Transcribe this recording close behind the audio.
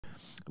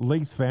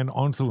Leith Van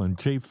Onselen,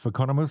 Chief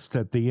Economist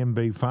at the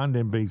MB Fund,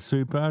 MB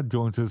Super,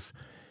 joins us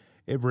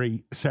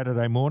every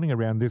Saturday morning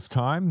around this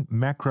time.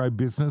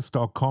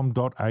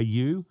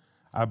 Macrobusiness.com.au,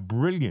 a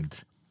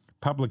brilliant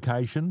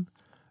publication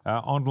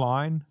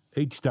online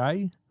each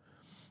day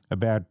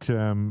about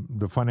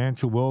the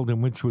financial world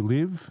in which we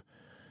live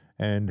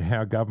and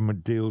how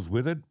government deals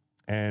with it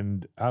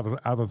and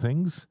other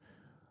things.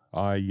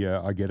 I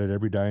get it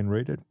every day and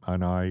read it,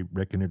 and I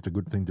reckon it's a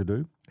good thing to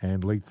do.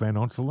 And Leith Van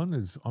Onselen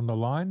is on the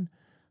line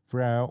for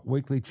our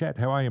weekly chat.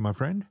 How are you, my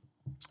friend?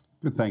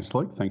 Good, thanks,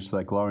 Luke. Thanks for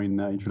that glowing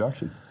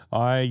introduction.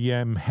 I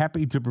am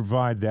happy to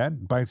provide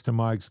that based on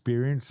my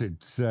experience.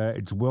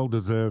 It's well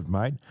deserved,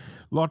 mate.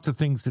 Lots of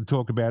things to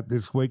talk about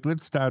this week.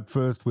 Let's start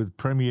first with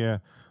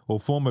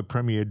former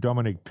Premier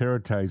Dominic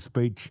Perrottet's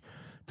speech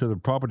to the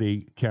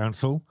Property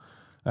Council.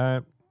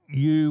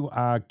 You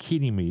are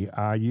kidding me,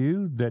 are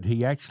you, that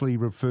he actually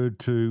referred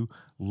to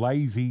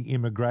lazy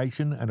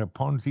immigration and a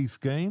Ponzi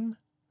scheme?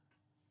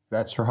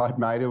 That's right,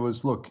 mate. It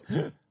was, look,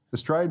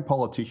 Australian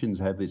politicians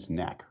have this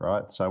knack,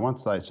 right? So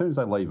as soon as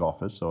they leave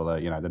office or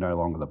they're no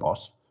longer the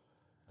boss,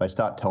 they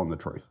start telling the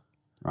truth,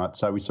 right?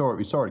 So we saw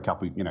it a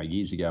couple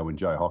years ago when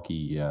Joe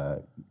Hockey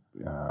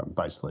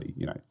basically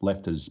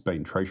left as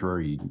being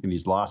treasurer. In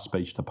his last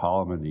speech to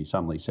Parliament, he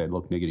suddenly said,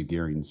 "Look, negative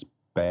gearing's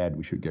bad.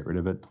 We should get rid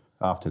of it."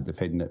 After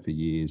defending it for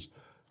years,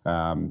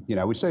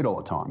 we see it all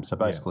the time. So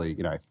basically,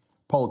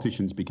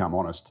 politicians become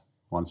honest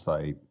once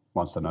they're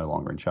no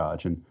longer in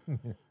charge, and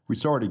we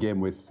saw it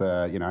again with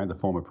the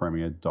former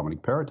Premier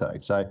Dominic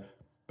Perrottet. So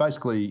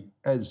basically,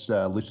 as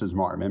listeners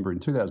might remember, in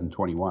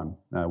 2021,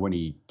 when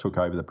he took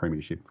over the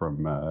premiership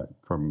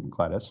from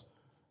Gladys,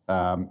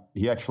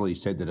 he actually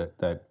said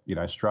that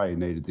Australia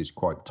needed this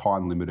quote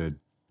time-limited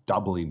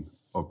doubling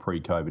of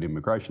pre-COVID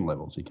immigration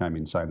levels. He came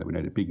in saying that we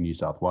needed a big New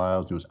South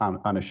Wales. He was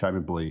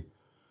unashamedly,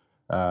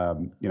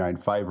 in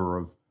favour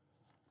of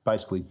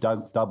basically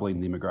doubling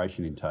the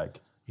immigration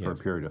intake for a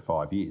period of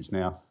 5 years.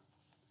 Now,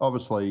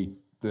 obviously,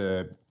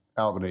 the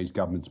Albanese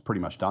government's pretty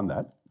much done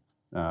that,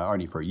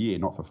 only for a year,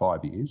 not for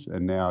 5 years.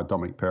 And now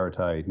Dominic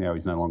Perrottet,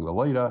 he's no longer the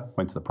leader,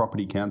 went to the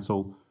Property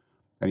Council,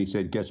 and he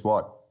said, guess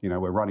what?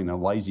 We're running a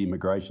lazy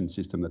immigration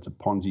system that's a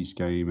Ponzi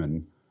scheme,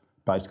 and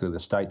basically the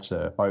states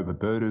are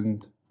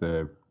overburdened.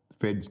 The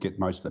Feds get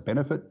most of the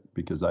benefit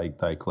because they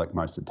collect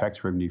most of the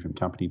tax revenue from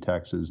company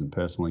taxes and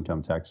personal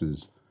income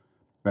taxes,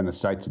 and the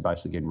states are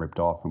basically getting ripped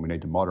off, and we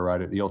need to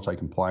moderate it. He also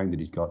complained that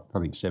he's got, I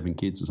think, 7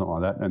 kids or something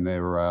like that, and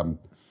they're going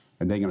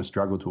to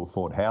struggle to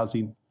afford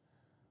housing,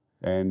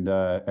 and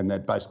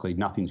that basically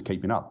nothing's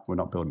keeping up. We're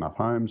not building enough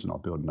homes, we're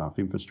not building enough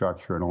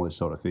infrastructure, and all this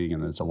sort of thing,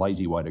 and it's a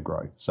lazy way to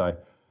grow. So,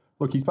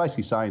 look, he's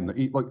basically saying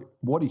that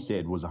what he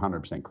said was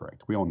 100%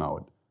 correct. We all know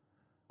it.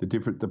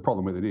 The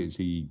problem with it is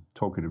he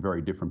talking a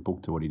very different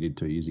book to what he did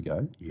 2 years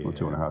ago or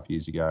 2.5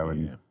 years ago,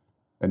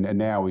 and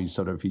now he's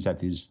had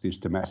this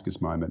Damascus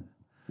moment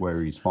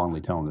where he's finally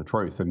telling the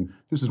truth. And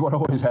this is what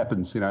always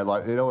happens, it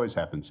always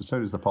happens. As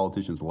soon as the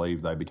politicians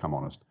leave, they become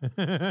honest. But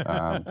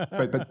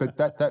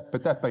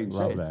that being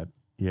said,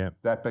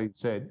 that being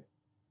said,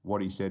 what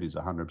he said is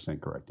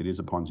 100% correct. It is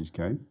a Ponzi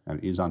scheme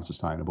and it is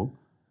unsustainable,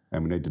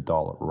 and we need to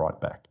dial it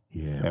right back.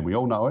 Yeah. And we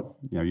all know it.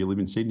 You live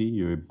in Sydney,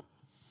 you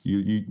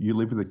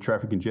live with the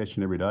traffic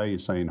congestion every day. You're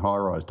seeing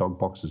high-rise dog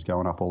boxes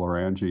going up all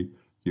around you.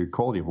 Your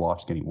quality of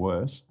life's getting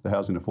worse. The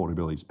housing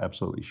affordability is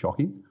absolutely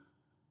shocking.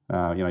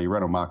 Your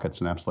rental market's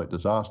an absolute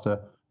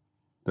disaster.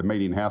 The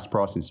median house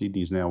price in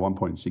Sydney is now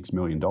 $1.6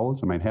 million.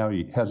 I mean,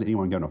 how's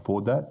anyone going to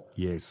afford that?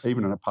 Yes.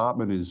 Even an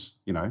apartment is,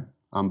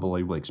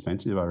 unbelievably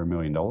expensive, over $1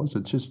 million.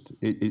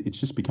 It's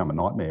just become a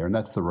nightmare, and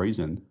that's the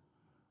reason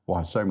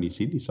why so many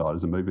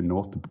Sydney-siders are moving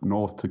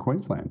north to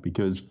Queensland,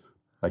 because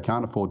they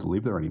can't afford to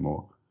live there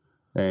anymore.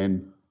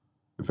 And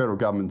the federal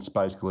government's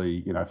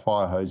basically,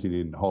 fire hosing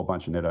in a whole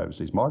bunch of net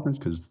overseas migrants,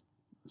 because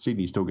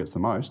Sydney still gets the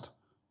most.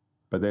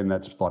 But then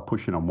that's like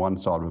pushing on one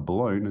side of a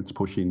balloon. It's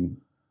pushing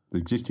the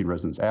existing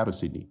residents out of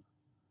Sydney.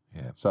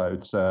 Yeah. So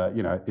it's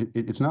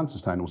it's an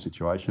unsustainable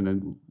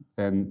situation,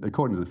 and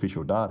according to the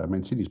official data, I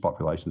mean, Sydney's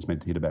population is meant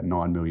to hit about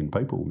 9 million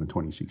people in the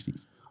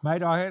 2060s.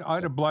 Mate, I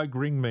had a bloke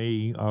ring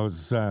me. I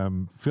was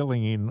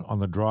filling in on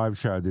the drive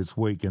show this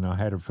week, and I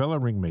had a fella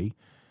ring me,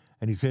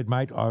 and he said,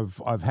 "Mate,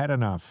 I've had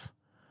enough.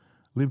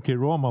 Lived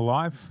here all my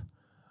life.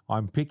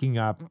 I'm picking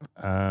up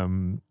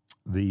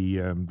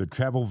the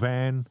travel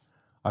van,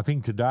 I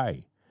think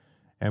today,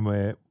 and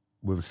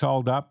we've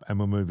sold up and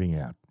we're moving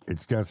out.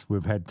 It's just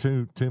we've had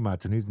too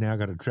much, and he's now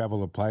got to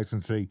travel a place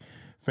and see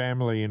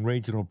family in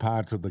regional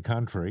parts of the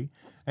country."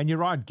 And you're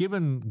right,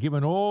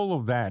 given all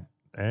of that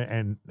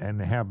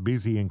and how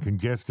busy and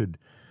congested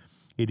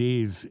it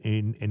is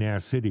in our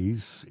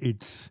cities,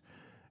 it's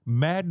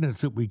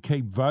madness that we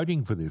keep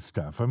voting for this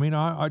stuff. I mean,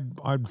 I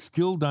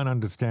still don't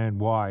understand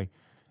why,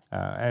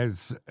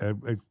 as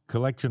a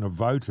collection of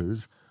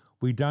voters,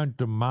 we don't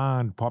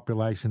demand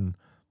population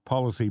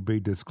policy be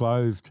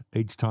disclosed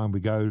each time we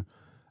go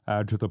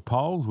to the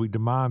polls. We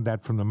demand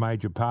that from the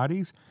major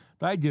parties.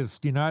 They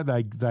just,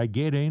 they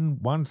get in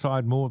one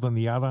side more than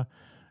the other,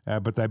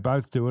 but they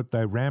both do it.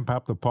 They ramp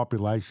up the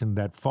population,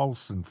 that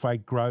false and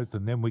fake growth,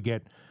 and then we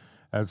get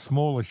a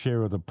smaller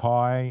share of the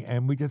pie,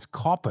 and we just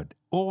cop it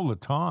all the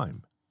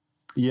time.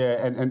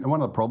 Yeah, and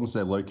one of the problems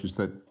there, Luke, is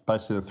that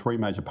basically the three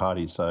major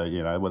parties, so,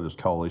 whether it's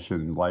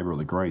Coalition, Labor or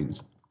the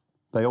Greens,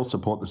 they all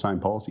support the same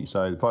policy.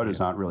 So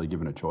voters aren't really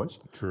given a choice.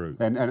 True.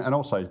 And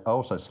also, I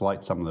also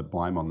slate some of the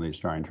blame on the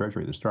Australian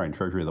Treasury. The Australian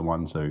Treasury are the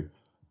ones who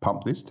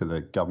pump this to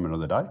the government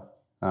of the day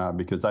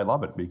because they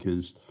love it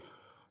because,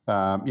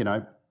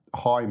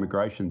 high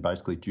immigration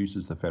basically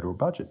juices the federal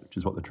budget, which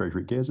is what the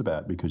Treasury cares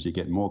about because you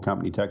get more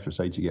company tax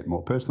receipts, you get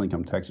more personal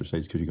income tax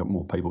receipts because you've got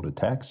more people to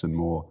tax and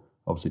more,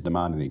 obviously,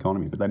 demand in the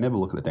economy. But they never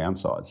look at the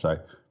downside. So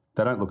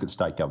they don't look at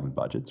state government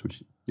budgets,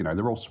 which,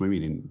 they're all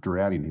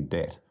drowning in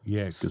debt.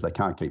 Yes. Because they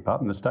can't keep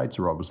up. And the states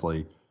are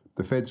obviously,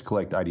 the feds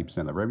collect 80%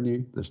 of the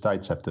revenue. The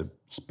states have to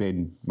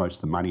spend most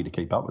of the money to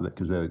keep up with it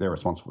because they're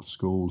responsible for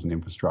schools and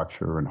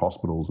infrastructure and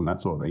hospitals and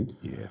that sort of thing.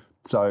 Yeah.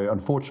 So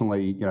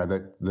unfortunately,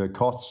 the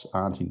costs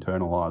aren't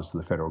internalised to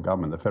the federal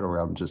government. The federal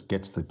government just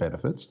gets the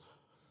benefits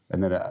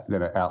and then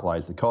it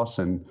outlays the costs.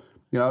 And,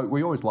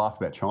 we always laugh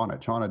about China.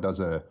 China does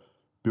a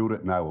build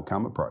it and they will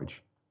come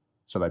approach.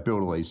 So they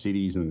build all these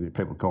cities and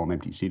people call them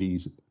empty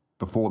cities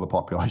before the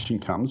population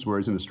comes,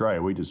 whereas in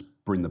Australia, we just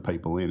bring the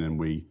people in and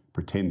we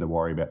pretend to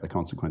worry about the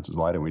consequences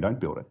later and we don't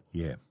build it.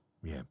 Yeah,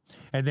 yeah.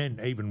 And then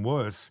even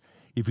worse,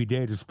 if you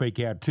dare to speak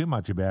out too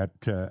much about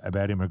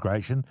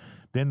immigration,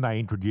 then they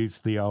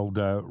introduce the old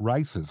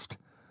racist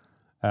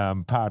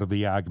part of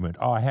the argument.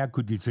 Oh, how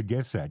could you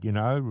suggest that?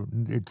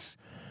 It's,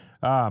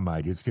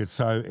 mate,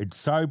 it's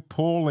so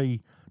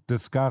poorly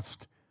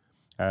discussed,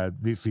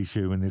 this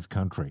issue in this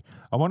country.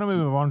 I want to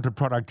move on to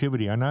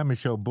productivity. I know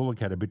Michelle Bullock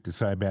had a bit to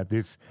say about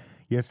this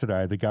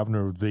yesterday, the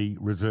Governor of the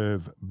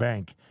Reserve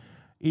Bank.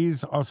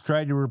 Is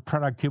Australia a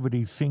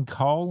productivity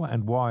sinkhole,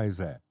 and why is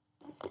that?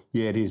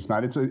 Yeah, it is,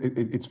 mate.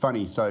 It's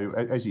funny. So,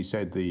 as you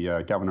said,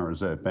 the Governor of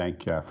the Reserve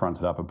Bank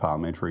fronted up a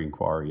parliamentary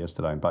inquiry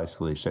yesterday and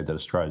basically said that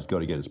Australia's got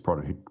to get its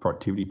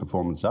productivity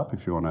performance up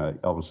if you want to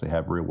obviously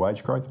have real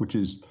wage growth, which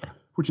is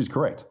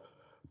correct.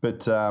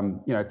 But,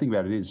 think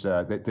about it is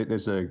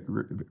there's a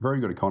very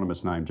good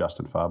economist named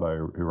Justin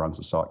Farbo who runs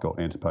a site called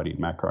Antipody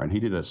Macro, and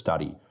he did a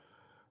study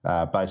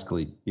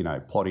basically,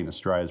 plotting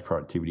Australia's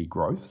productivity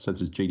growth. So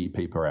this is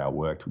GDP per hour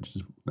worked, which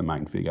is the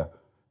main figure,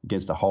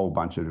 against a whole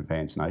bunch of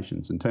advanced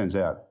nations. And turns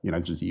out,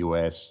 this is the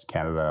US,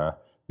 Canada,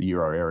 the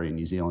Euro area,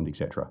 New Zealand,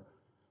 etc.,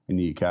 in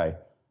the UK,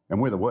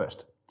 and we're the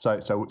worst.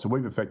 So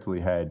we've effectively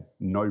had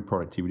no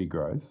productivity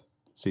growth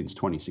since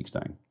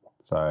 2016.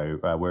 So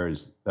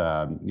whereas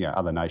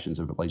other nations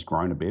have at least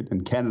grown a bit,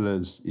 and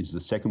Canada's is the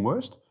second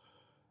worst.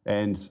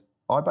 And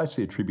I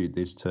basically attribute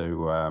this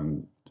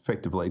to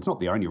effectively, it's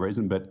not the only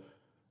reason, but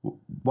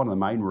one of the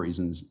main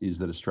reasons is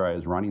that Australia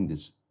is running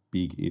this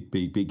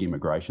big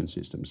immigration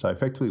system. So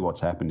effectively, what's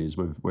happened is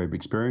we've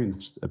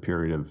experienced a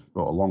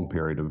long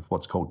period of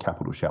what's called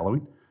capital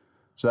shallowing.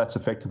 So that's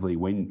effectively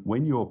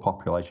when your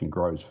population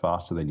grows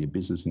faster than your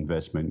business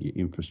investment, your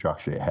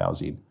infrastructure, your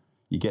housing,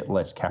 you get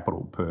less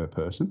capital per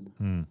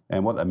person.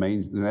 And what that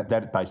means,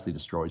 that basically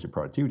destroys your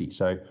productivity.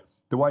 So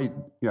the way,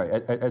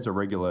 as a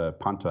regular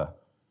punter,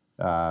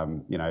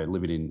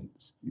 living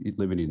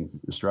in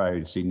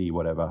Australia, Sydney,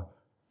 whatever,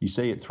 you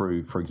see it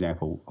through, for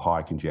example,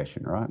 high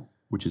congestion, right?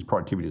 Which is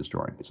productivity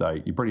destroying. So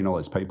you bring in all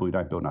those people, you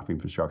don't build enough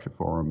infrastructure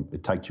for them,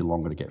 it takes you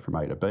longer to get from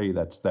A to B,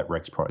 that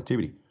wrecks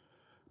productivity.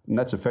 And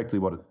that's effectively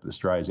what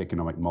Australia's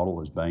economic model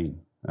has been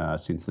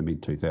since the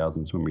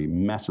mid-2000s, when we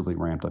massively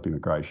ramped up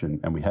immigration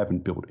and we haven't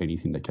built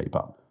anything to keep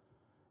up.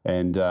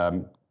 And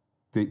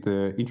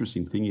the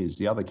interesting thing is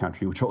the other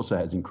country which also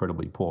has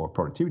incredibly poor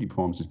productivity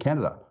performance is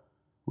Canada,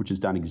 which has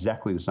done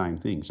exactly the same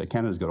thing. So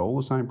Canada's got all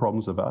the same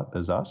problems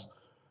as us.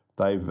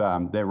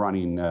 They're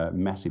running a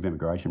massive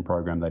immigration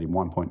program. They did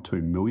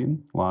 1.2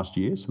 million last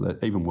year, so they're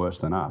even worse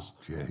than us.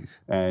 Jeez.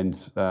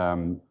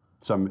 And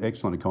some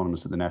excellent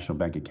economists at the National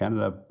Bank of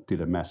Canada did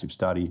a massive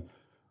study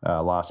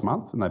last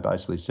month, and they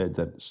basically said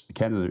that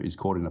Canada is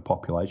caught in a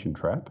population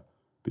trap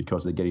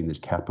because they're getting this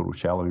capital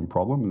shallowing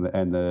problem,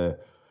 and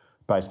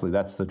basically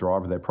that's the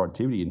driver of their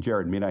productivity. And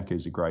Jared Minak,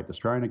 who's a great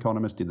Australian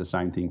economist, did the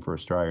same thing for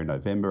Australia in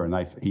November,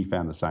 and he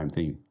found the same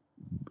thing.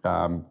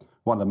 One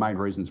of the main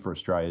reasons for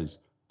Australia's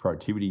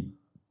productivity,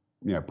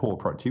 poor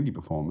productivity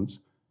performance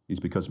is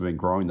because we've been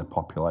growing the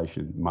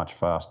population much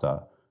faster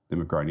than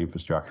we've grown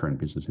infrastructure and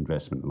business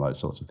investment and those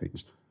sorts of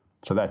things.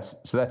 So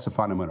that's a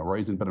fundamental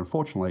reason. But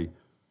unfortunately,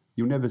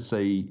 you'll never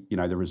see,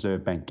 the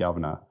Reserve Bank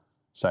governor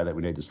say that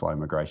we need to slow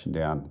immigration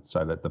down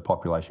so that the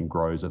population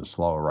grows at a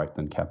slower rate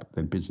than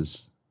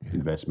business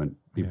investment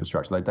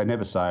infrastructure. They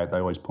never say it. They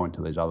always point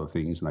to these other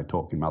things and they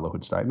talk in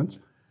motherhood statements,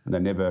 and they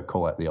never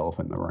call out the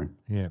elephant in the room.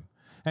 Yeah.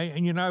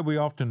 And we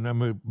often,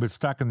 we're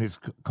stuck in this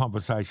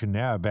conversation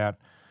now about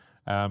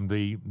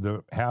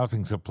the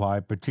housing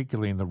supply,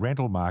 particularly in the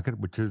rental market,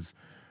 which has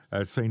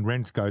seen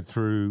rents go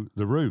through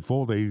the roof.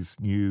 All these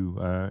new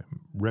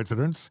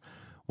residents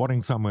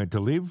wanting somewhere to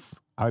live,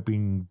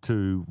 hoping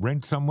to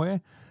rent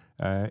somewhere,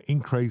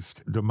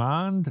 increased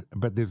demand,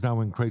 but there's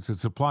no increase in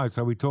supply.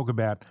 So we talk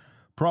about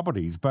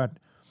properties, but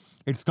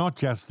It's not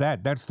just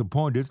that. That's the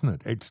point, isn't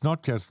it? It's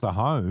not just the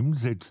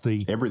homes. It's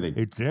Everything.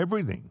 It's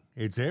everything.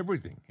 It's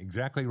everything.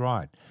 Exactly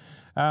right.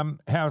 How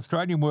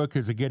Australian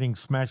workers are getting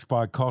smashed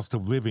by cost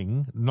of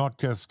living, not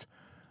just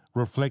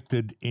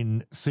reflected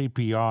in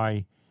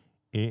CPI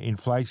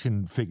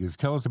inflation figures.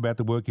 Tell us about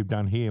the work you've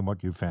done here and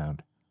what you've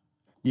found.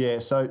 Yeah,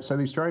 so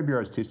the Australian Bureau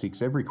of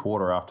Statistics, every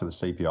quarter after the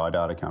CPI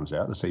data comes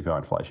out, the CPI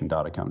inflation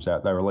data comes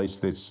out, they release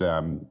this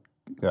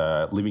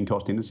living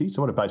cost indices.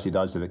 So what it basically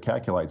does is it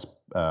calculates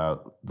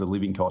the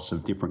living costs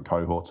of different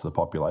cohorts of the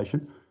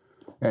population.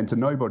 And to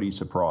nobody's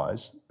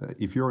surprise,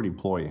 if you're an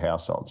employee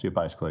household, so you're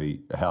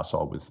basically a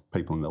household with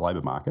people in the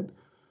labour market,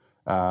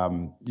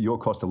 your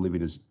cost of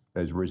living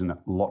has risen a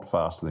lot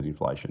faster than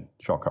inflation.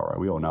 Shock horror,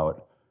 we all know it.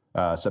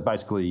 So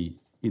basically,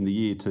 in the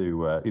year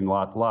to in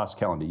last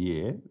calendar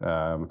year,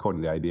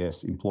 according to the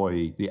ABS,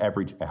 the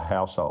average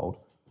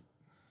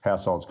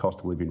household's cost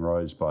of living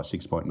rose by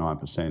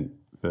 6.9%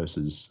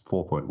 versus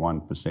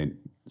 4.1%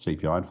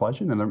 CPI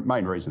inflation. And the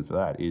main reason for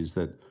that is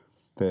that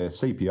the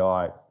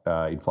CPI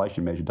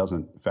inflation measure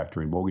doesn't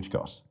factor in mortgage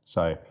costs.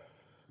 So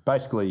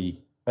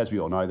basically, as we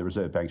all know, the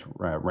Reserve Bank's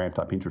ramped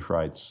up interest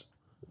rates.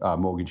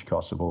 Mortgage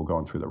costs have all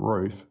gone through the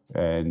roof,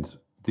 and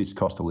this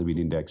cost of living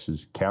index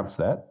counts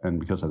that. And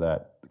because of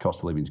that, the cost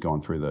of living's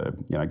gone through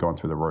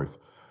the roof.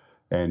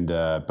 And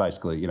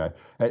basically,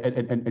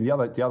 and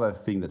the other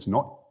thing that's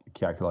not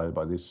calculated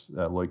by this,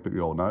 Luke, but we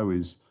all know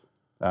is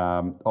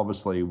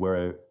obviously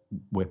we're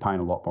paying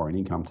a lot more in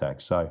income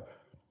tax. So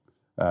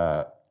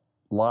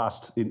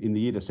in the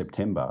year to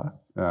September,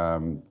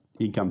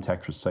 income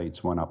tax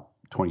receipts went up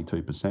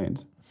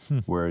 22%,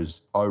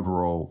 whereas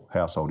overall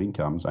household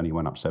incomes only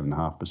went up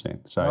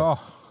 7.5%.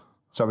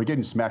 So we're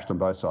getting smashed on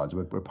both sides.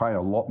 We're paying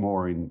a lot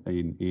more in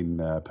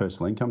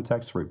personal income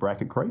tax through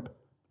bracket creep.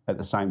 At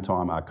the same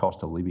time, our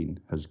cost of living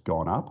has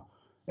gone up.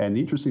 And the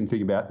interesting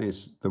thing about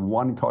this, the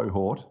one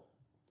cohort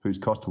whose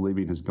cost of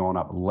living has gone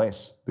up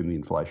less than the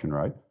inflation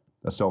rate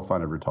are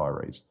self-funded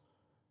retirees.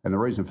 And the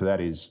reason for that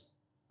is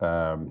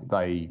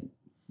they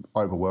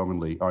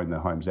overwhelmingly own their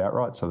homes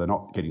outright, so they're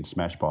not getting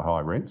smashed by high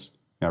rents,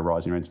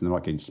 rising rents, and they're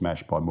not getting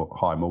smashed by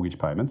high mortgage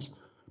payments.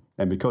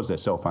 And because they're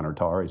self-funded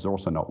retirees, they're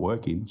also not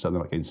working, so they're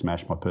not getting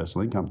smashed by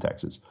personal income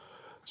taxes.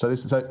 So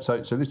this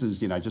is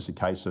just a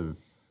case of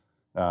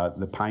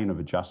the pain of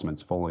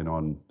adjustments falling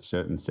on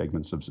certain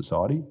segments of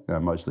society,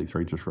 mostly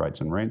through interest rates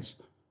and rents,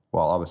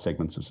 while other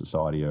segments of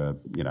society are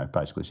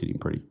basically sitting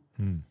pretty.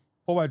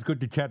 Always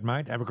good to chat,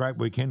 mate. Have a great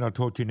weekend. I'll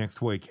talk to you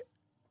next week.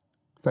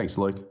 Thanks,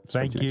 Luke.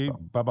 Thank you.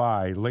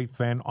 Bye-bye. Leith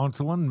Van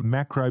Onselen,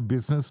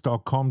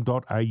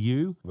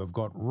 macrobusiness.com.au. We've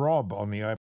got Rob on the open.